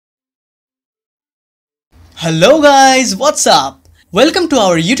Hello guys, what's up. Welcome to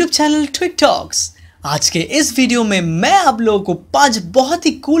our YouTube channel tweak talks. आज के इस video में मैं आप लोगों को 5 बहुत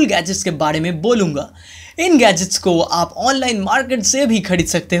ही कूल गैजेट्स के बारे में बोलूंगा। इन गैजेट्स को आप ऑनलाइन मार्केट से भी खरीद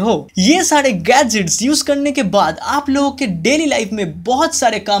सकते हो। ये सारे गैजेट्स यूज करने के बाद आप लोगों के डेली लाइफ में बहुत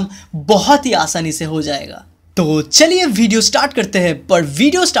सारे काम बहुत ही आसानी से हो जाएगा। तो चलिए वीडियो स्टार्ट करते हैं, पर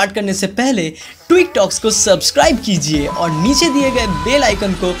वीडियो स्टार्ट करने से पहले ट्विक टॉक्स को सब्सक्राइब कीजिए और नीचे दिए गए बेल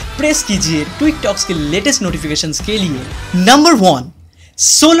आइकन को प्रेस कीजिए ट्विक टॉक्स के लेटेस्ट नोटिफिकेशंस के लिए। Number 1,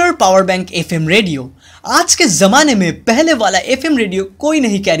 solar power bank FM radio. आज के ज़माने में पहले वाला एफएम रेडियो कोई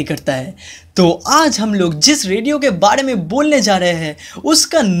नहीं कैरी करता है, तो आज हम लोग जिस रेडियो के बारे में बोलने जा रहे हैं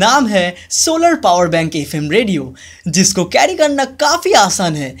उसका नाम है solar power bank FM radio, जिसको कैरी करना काफ़ी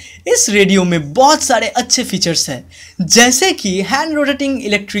आसान है। इस रेडियो में बहुत सारे अच्छे फीचर्स हैं, जैसे कि हैंड रोटेटिंग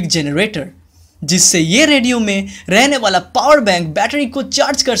इलेक्ट्रिक जनरेटर, जिससे ये रेडियो में रहने वाला पावर बैंक बैटरी को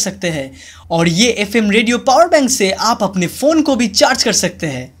चार्ज कर सकते हैं, और ये एफएम रेडियो पावर बैंक से आप अपने फ़ोन को भी चार्ज कर सकते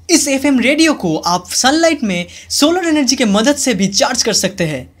हैं। इस एफएम रेडियो को आप सनलाइट में सोलर एनर्जी के मदद से भी चार्ज कर सकते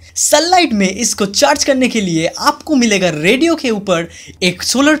हैं। सनलाइट में इसको चार्ज करने के लिए आपको मिलेगा रेडियो के ऊपर एक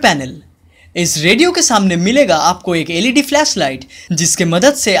सोलर पैनल। इस रेडियो के सामने मिलेगा आपको एक एलईडी फ्लैश लाइट, जिसके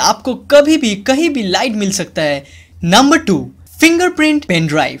मदद से आपको कभी भी कहीं भी लाइट मिल सकता है। Number 2, fingerprint pen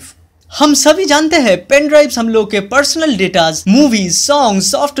drive. हम सभी जानते हैं पेन ड्राइव्स हम लोग के personal datas, movies, song,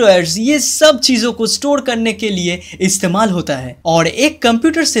 softwares, ये सब चीज़ों को स्टोर करने के लिए इस्तेमाल होता है, और एक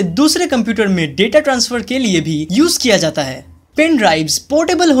कंप्यूटर से दूसरे कंप्यूटर में डेटा ट्रांसफर के लिए भी यूज किया जाता है। पेन ड्राइव्स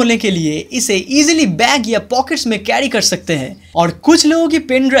पोर्टेबल होने के लिए इसे इजीली बैग या पॉकेट्स में कैरी कर सकते हैं, और कुछ लोगों की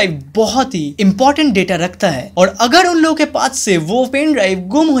पेन ड्राइव बहुत ही इंपॉर्टेंट डेटा रखता है, और अगर उन लोगों के पास से वो पेन ड्राइव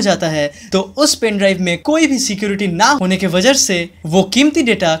गुम हो जाता है तो उस पेन ड्राइव में कोई भी सिक्योरिटी ना होने के वजह से वो कीमती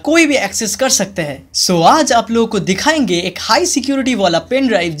डेटा कोई भी एक्सेस कर सकते हैं। सो आज आप लोगों को दिखाएंगे एक हाई सिक्योरिटी वाला पेन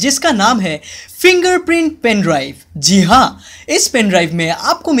ड्राइव जिसका नाम है फिंगरप्रिंट पेन ड्राइव। जी हाँ, इस पेन ड्राइव में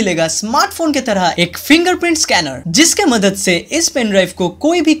आपको मिलेगा स्मार्टफोन की तरह एक फिंगरप्रिंट स्कैनर, जिसके मदद से इस पेन ड्राइव को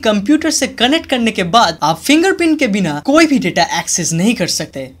कोई भी कंप्यूटर से कनेक्ट करने के बाद आप फिंगरप्रिंट के बिना कोई भी डेटा एक्सेस नहीं कर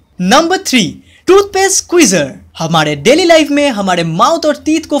सकते। Number 3, toothpaste squeezer. हमारे डेली लाइफ में हमारे माउथ और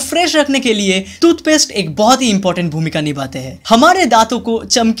टीथ को फ्रेश रखने के लिए टूथपेस्ट एक बहुत ही इंपॉर्टेंट भूमिका निभाते हैं। हमारे दांतों को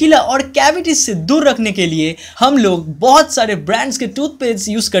चमकीला और कैविटीज से दूर रखने के लिए हम लोग बहुत सारे ब्रांड्स के टूथपेस्ट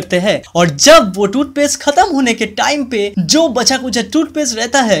यूज करते हैं, और जब वो टूथपेस्ट खत्म होने के टाइम पे जो बचा कुचा टूथपेस्ट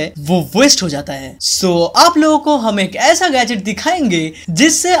रहता है वो वेस्ट हो जाता है। सो आप लोगों को हम एक ऐसा गैजेट दिखाएंगे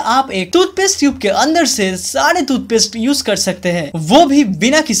जिससे आप एक टूथपेस्ट ट्यूब के अंदर से सारे टूथपेस्ट यूज कर सकते हैं, वो भी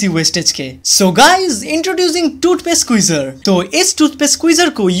बिना किसी वेस्टेज के। So guys, introducing toothpaste squeezer. तो इस टूथपेस्ट स्क्वीजर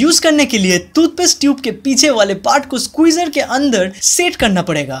को यूज करने के लिए टूथपेस्ट ट्यूब के पीछे वाले पार्ट को स्क्वीजर के अंदर सेट करना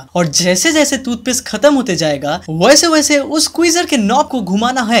पड़ेगा, और जैसे जैसे टूथपेस्ट खत्म होते जाएगा वैसे वैसे उस स्क्वीजर के नॉब को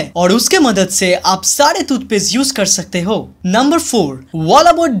घुमाना है, और उसके मदद से आप सारे टूथपेस्ट यूज कर सकते हो। Number 4,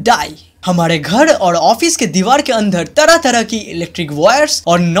 वालाबोट die. हमारे घर और ऑफिस के दीवार के अंदर तरह तरह की इलेक्ट्रिक वायर्स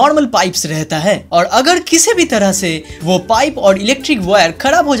और नॉर्मल पाइप्स रहता है, और अगर किसी भी तरह से वो पाइप और इलेक्ट्रिक वायर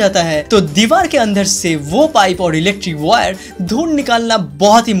खराब हो जाता है तो दीवार के अंदर से वो पाइप और इलेक्ट्रिक वायर ढूंढ निकालना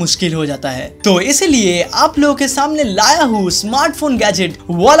बहुत ही मुश्किल हो जाता है। तो इसलिए आप लोगों के सामने लाया हूँ स्मार्टफोन गैजेट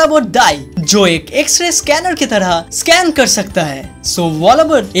वालाबोट डाई, जो एक एक्सरे स्कैनर की तरह स्कैन कर सकता है। सो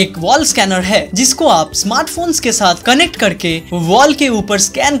वालाबोट एक वॉल स्कैनर है जिसको आप स्मार्टफोन्स के साथ कनेक्ट करके वॉल के ऊपर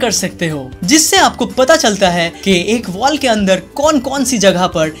स्कैन कर सकते हो, जिससे आपको पता चलता है कि एक वॉल के अंदर कौन कौन सी जगह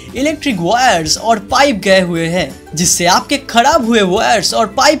पर इलेक्ट्रिक वायर्स और पाइप गए हुए हैं, जिससे आपके खराब हुए वायर्स और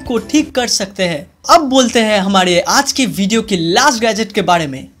पाइप को ठीक कर सकते हैं। अब बोलते हैं हमारे आज की वीडियो के लास्ट गैजेट के बारे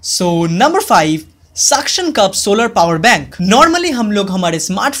में। So number 5, suction cup solar power bank. Normally हम लोग हमारे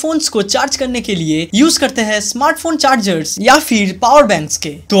स्मार्टफोन्स को चार्ज करने के लिए यूज करते हैं स्मार्टफोन चार्जर्स या फिर पावर बैंक्स के।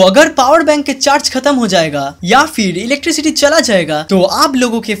 तो अगर पावर बैंक के चार्ज खत्म हो जाएगा या फिर इलेक्ट्रिसिटी चला जाएगा तो आप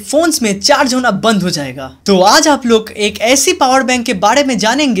लोगों के फोन्स में चार्ज होना बंद हो जाएगा। तो आज आप लोग एक ऐसी पावर बैंक के बारे में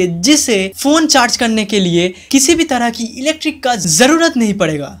जानेंगे जिससे फोन चार्ज करने के लिए किसी भी तरह की इलेक्ट्रिक का जरूरत नहीं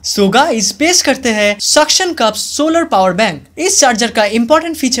पड़ेगा। सो गाइस, पेश करते हैं suction cup solar power bank. इस चार्जर का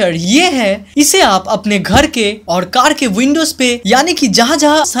इंपॉर्टेंट फीचर ये है, इसे आप अपने घर के और कार के विंडोज पे, यानी कि जहां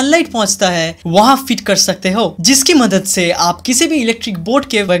जहां सनलाइट पहुंचता है वहां फिट कर सकते हो, जिसकी मदद से आप किसी भी इलेक्ट्रिक बोर्ड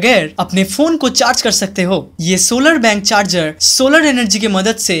के बगैर अपने फोन को चार्ज कर सकते हो। ये solar bank charger solar energy की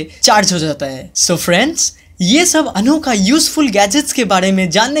मदद से चार्ज हो जाता है। सो फ्रेंड्स, ये सब अनोखा यूजफुल गैजेट्स के बारे में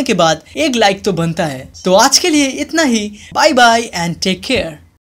जानने के बाद एक लाइक तो बनता है। तो आज के लिए इतना ही। Bye bye and take care.